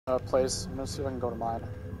place. I'm gonna see if I can go to mine.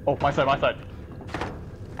 Oh, my side, my side.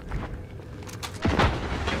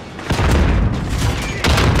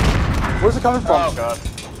 Where's it coming from? Oh god.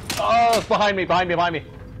 Oh, it's behind me, behind me, behind me.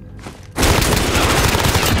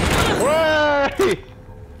 Way!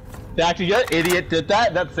 Actually, you idiot did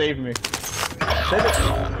that? That saved me.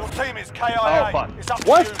 Your team is KIA. Oh, fuck. It's up to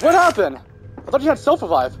What? you. What happened? I thought you had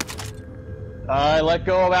self-revive. I let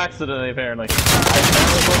go of accidentally, apparently.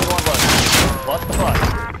 What the fuck?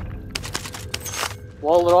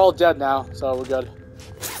 Well, they're all dead now, so we're good.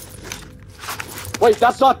 Wait,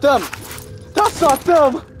 that's not them! That's not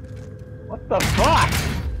them! What the fuck?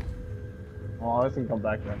 Oh, this can come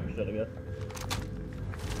back to shit, I guess.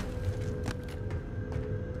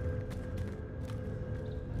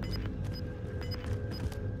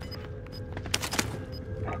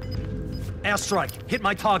 Airstrike, hit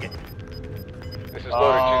my target. This is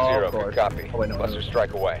loader 2-0. of course. Good copy. Oh, wait, no, Cluster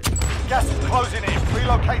strike away. Gas is closing in.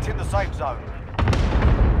 Relocating the safe zone.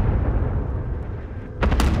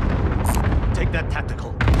 Take that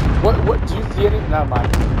tactical. What, do you see any? Never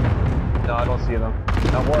mind. No, I don't see them.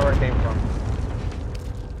 Not where it came from.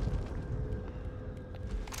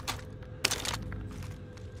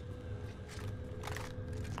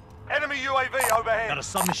 Enemy UAV overhead. Got a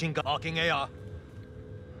submachine gun marking AR.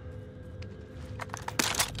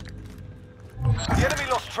 The enemy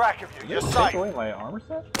lost track of you. You're Take safe. away my armor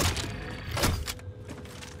set?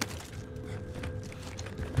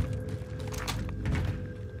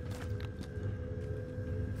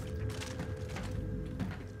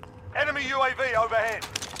 Enemy UAV overhead.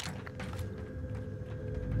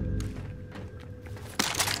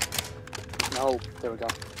 No, there we go.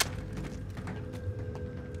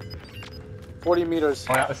 40 meters.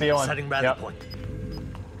 Oh yeah, I see you on. Setting rally Yep. point.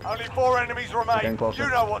 Only 4 enemies remain. Getting closer. You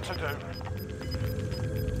know what to do.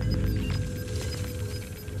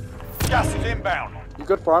 Gas is inbound. You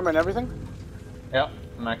good for armor and everything? Yep,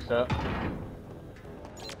 maxed out.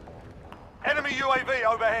 Enemy UAV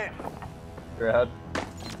overhead. You're ahead.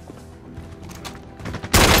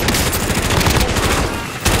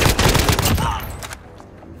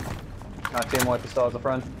 Not team wipe, still has a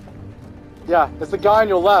friend. Yeah, it's the guy on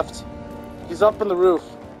your left. He's up in the roof,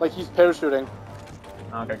 like he's parachuting.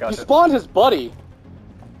 Okay, He gotcha. spawned his buddy.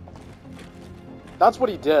 That's what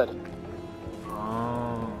he did.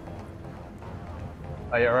 Oh.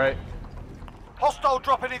 Are you alright? Hostile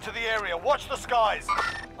dropping into the area. Watch the skies.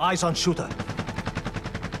 Eyes on shooter.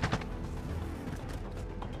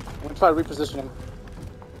 I'm gonna try repositioning.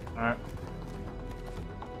 Alright.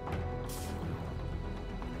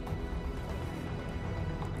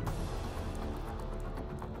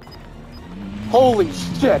 Holy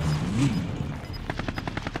shit!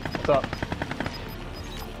 What's up?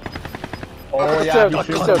 Oh yeah, Upstairs, you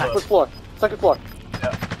upstairs, shoot. first floor, second floor.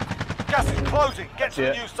 Gas is closing. Get to the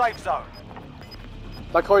Yeah. new safe zone.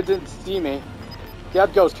 That car didn't see me. Yeah,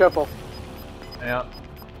 ghost, careful. Yeah.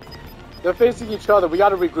 They're facing each other. We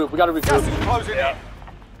gotta regroup. We gotta Gas regroup. is closing in.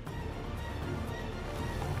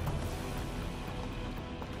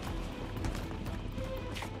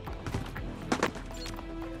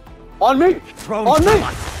 On me! Thrown On to me! the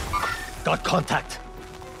left. Got contact.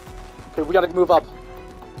 Okay, we gotta move up.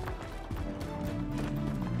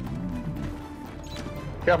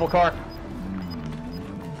 Careful, car.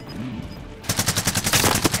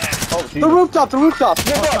 Oh, The Jesus. rooftop, the rooftop!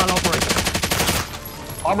 Hostile operator.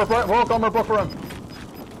 Armor broke, armor broke for him.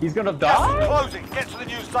 He's gonna Gas die? is closing. Get to the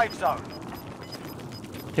new safe zone.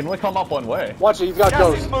 Can we come up one way? Watch it, he's got Gas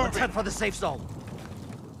ghost. is Let's moving. head for the safe zone.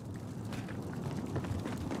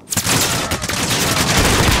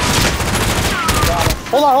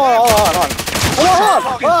 Hold on, hold on, hold on, hold on. Hold on,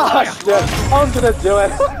 hold on! Ah, shit. I was gonna do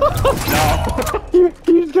it.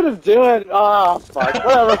 He's gonna do it. Ah, fuck.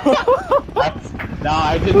 Whatever. No,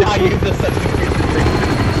 I did not use this.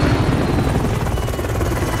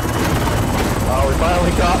 Oh, we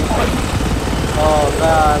finally got one. Oh,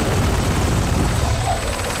 man.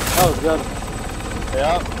 That was good.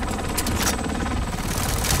 Yep.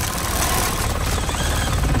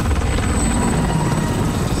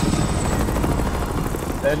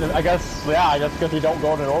 And I guess, yeah, because we don't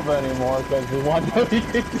go to Nova anymore because we want to, we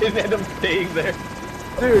didn't end up staying there.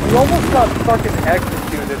 Dude, you almost got fucking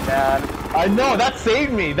executed, man. I know, that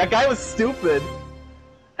saved me. That guy was stupid.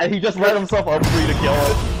 And he just let himself up free to kill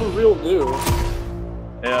it. For real new.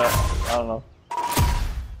 Yeah, I don't know.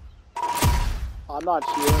 I'm not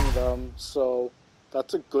hearing them, so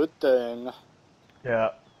that's a good thing.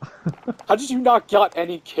 Yeah. How did you not get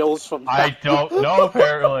any kills from that? I don't know,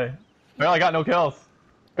 apparently. Apparently I got no kills.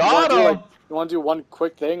 Got him! You wanna do one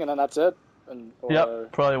quick thing and then that's it? And, or...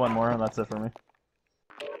 Yep, probably one more and that's it for me.